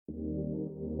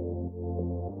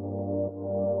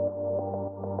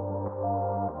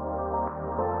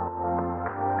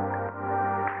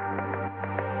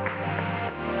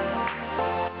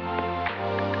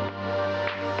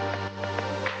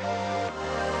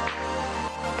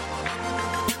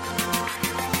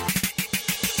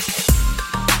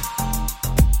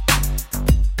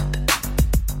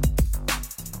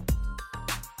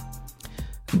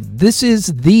This is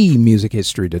the Music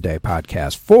History Today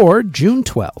podcast for June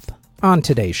 12th. On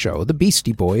today's show, the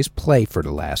Beastie Boys play for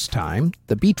the last time,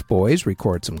 the Beach Boys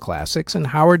record some classics, and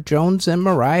Howard Jones and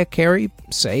Mariah Carey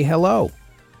say hello.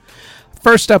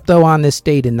 First up, though, on this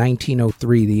date in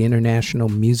 1903, the International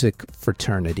Music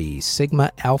Fraternity,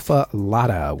 Sigma Alpha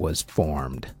Latta, was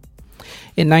formed.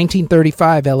 In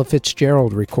 1935, Ella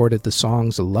Fitzgerald recorded the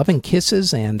songs Lovin'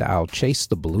 Kisses and I'll Chase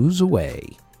the Blues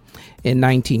Away. In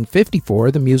 1954,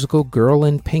 the musical Girl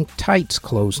in Pink Tights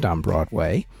closed on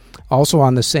Broadway. Also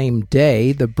on the same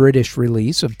day, the British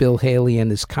release of Bill Haley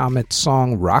and his Comets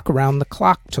song Rock Around the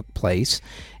Clock took place.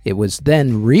 It was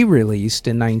then re-released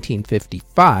in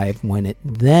 1955 when it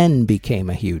then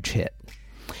became a huge hit.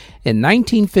 In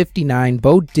 1959,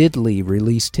 Bo Diddley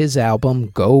released his album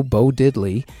Go Bo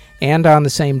Diddley, and on the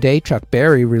same day, Chuck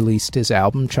Berry released his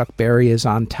album Chuck Berry Is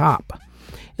on Top.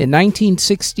 In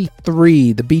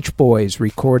 1963, the Beach Boys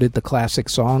recorded the classic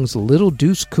songs Little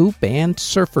Deuce Coupe and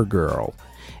Surfer Girl.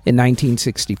 In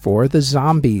 1964, the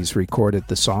Zombies recorded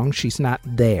the song She's Not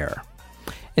There.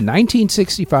 In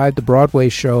 1965, the Broadway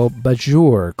show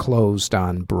Bonjour closed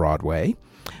on Broadway.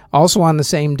 Also on the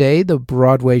same day, the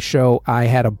Broadway show I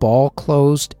Had a Ball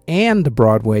closed, and the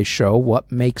Broadway show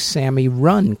What Makes Sammy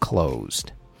Run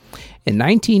closed. In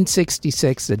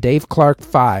 1966, the Dave Clark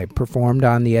Five performed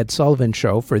on The Ed Sullivan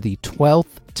Show for the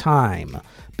 12th time,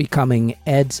 becoming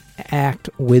Ed's act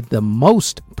with the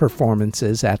most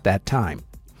performances at that time.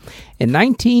 In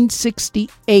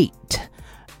 1968,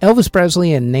 Elvis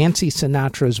Presley and Nancy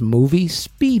Sinatra's movie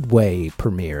Speedway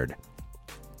premiered.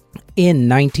 In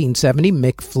 1970,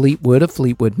 Mick Fleetwood of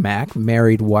Fleetwood Mac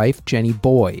married wife Jenny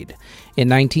Boyd. In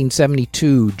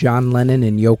 1972, John Lennon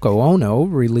and Yoko Ono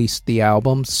released the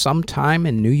album Sometime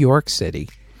in New York City.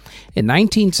 In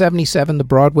 1977, the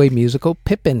Broadway musical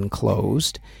Pippin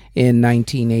closed. In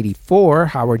 1984,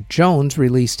 Howard Jones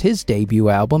released his debut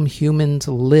album Humans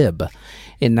Lib.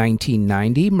 In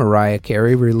 1990, Mariah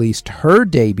Carey released her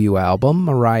debut album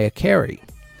Mariah Carey.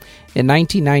 In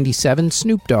 1997,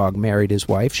 Snoop Dogg married his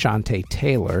wife, Shantae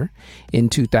Taylor. In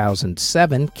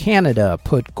 2007, Canada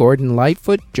put Gordon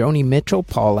Lightfoot, Joni Mitchell,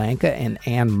 Paul Anka, and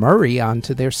Anne Murray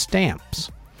onto their stamps.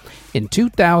 In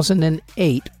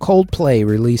 2008, Coldplay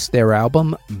released their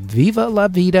album Viva La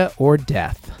Vida or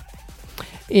Death.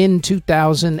 In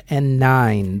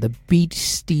 2009, the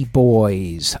Beastie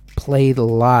Boys played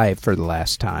live for the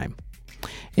last time.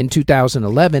 In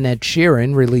 2011, Ed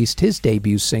Sheeran released his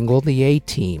debut single, The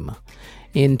A-Team.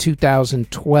 In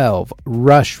 2012,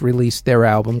 Rush released their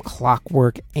album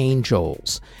Clockwork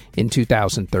Angels. In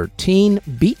 2013,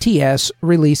 BTS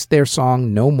released their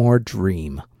song No More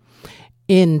Dream.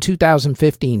 In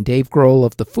 2015, Dave Grohl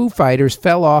of the Foo Fighters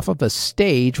fell off of a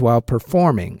stage while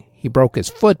performing. He broke his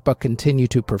foot but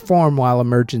continued to perform while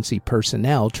emergency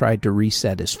personnel tried to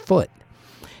reset his foot.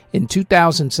 In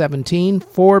 2017,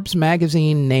 Forbes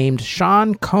magazine named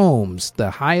Sean Combs the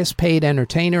highest-paid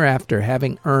entertainer after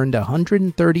having earned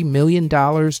 $130 million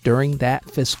during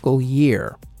that fiscal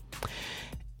year.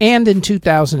 And in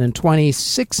 2020,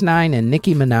 6ix9ine and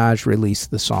Nicki Minaj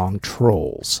released the song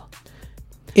Trolls.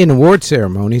 In award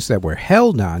ceremonies that were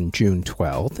held on June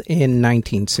 12th, in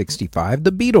 1965,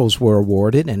 the Beatles were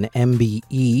awarded an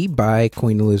MBE by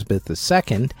Queen Elizabeth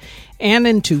II, and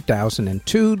in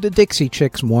 2002, the Dixie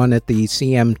Chicks won at the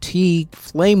CMT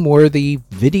Flameworthy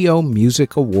Video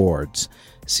Music Awards,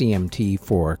 CMT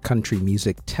for Country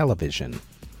Music Television.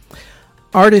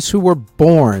 Artists who were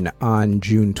born on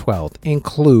June 12th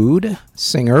include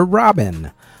singer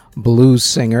Robin, blues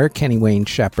singer Kenny Wayne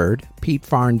Shepherd, Pete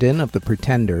Farndon of the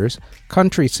Pretenders,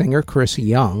 country singer Chris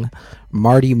Young,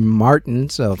 Marty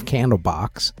Martins of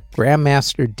Candlebox,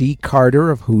 Grandmaster D.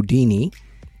 Carter of Houdini,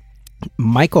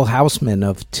 Michael Houseman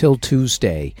of Till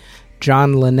Tuesday,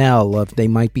 John Linnell of They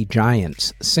Might Be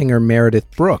Giants, singer Meredith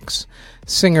Brooks,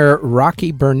 singer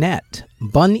Rocky Burnett,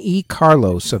 Bun E.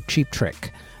 Carlos of Cheap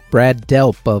Trick, Brad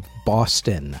Delp of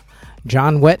Boston,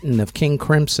 John Wetton of King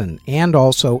Crimson, and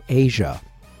also Asia,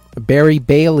 Barry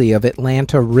Bailey of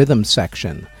Atlanta Rhythm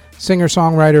Section,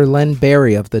 singer-songwriter Len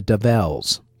Berry of the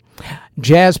Dovells,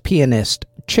 jazz pianist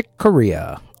Chick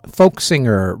Corea, folk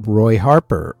singer Roy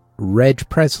Harper, Reg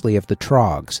Presley of the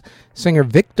Troggs, singer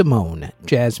Vic Damone,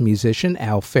 jazz musician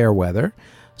Al Fairweather,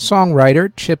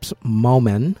 songwriter Chips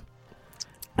Moman,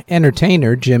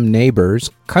 entertainer Jim Neighbors,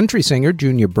 country singer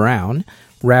Junior Brown,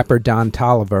 rapper Don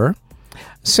Tolliver,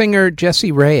 singer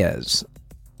Jesse Reyes,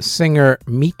 singer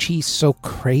Michi So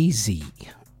Crazy,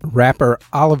 rapper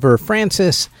Oliver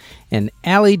Francis, and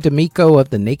Ali D'Amico of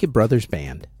the Naked Brothers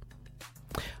Band.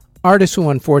 Artists who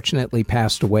unfortunately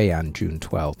passed away on June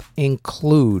 12th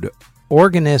include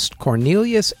organist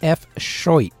Cornelius F.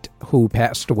 Schoit, who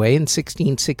passed away in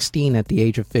 1616 at the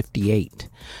age of 58.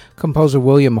 Composer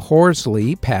William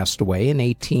Horsley passed away in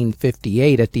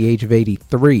 1858 at the age of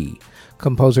 83.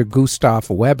 Composer Gustav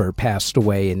Weber passed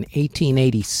away in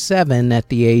 1887 at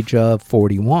the age of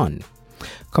 41.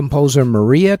 Composer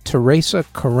Maria Teresa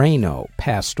Carreño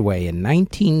passed away in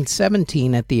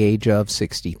 1917 at the age of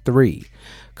 63.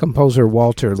 Composer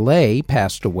Walter Ley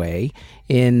passed away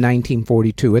in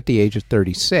 1942 at the age of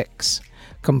 36.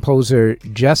 Composer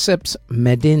Giuseppe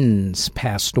Medins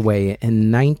passed away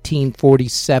in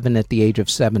 1947 at the age of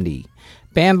 70.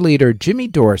 Bandleader Jimmy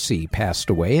Dorsey passed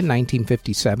away in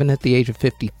 1957 at the age of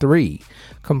 53.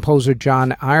 Composer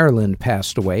John Ireland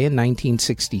passed away in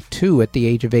 1962 at the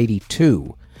age of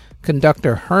 82.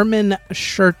 Conductor Herman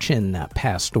Scherchen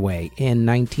passed away in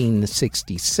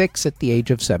 1966 at the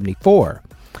age of 74.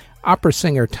 Opera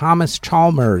singer Thomas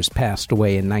Chalmers passed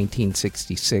away in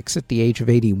 1966 at the age of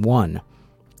 81.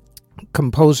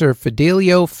 Composer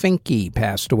Fidelio Finke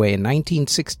passed away in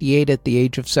 1968 at the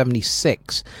age of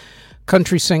 76.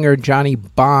 Country singer Johnny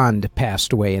Bond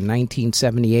passed away in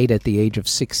 1978 at the age of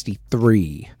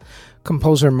 63.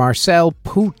 Composer Marcel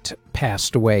Prout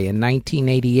passed away in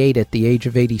 1988 at the age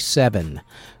of 87.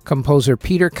 Composer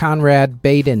Peter Conrad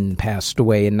Baden passed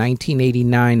away in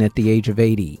 1989 at the age of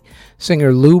 80.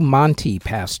 Singer Lou Monte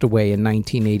passed away in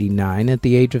 1989 at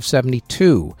the age of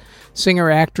 72.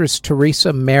 Singer-actress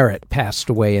Teresa Merritt passed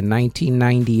away in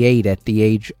 1998 at the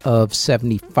age of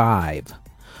 75.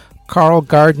 Carl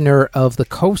Gardner of the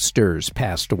Coasters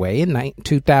passed away in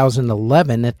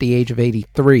 2011 at the age of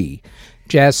 83.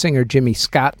 Jazz singer Jimmy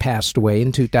Scott passed away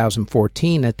in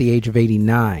 2014 at the age of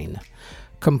 89.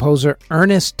 Composer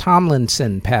Ernest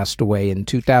Tomlinson passed away in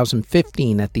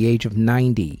 2015 at the age of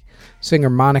 90. Singer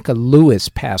Monica Lewis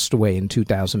passed away in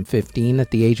 2015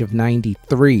 at the age of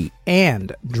 93.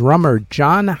 And drummer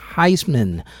John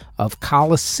Heisman of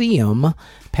Coliseum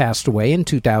passed away in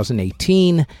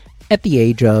 2018 at the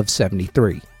age of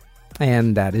 73.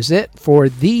 And that is it for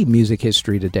the Music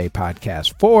History Today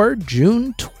podcast for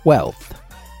June 12th.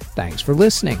 Thanks for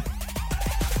listening.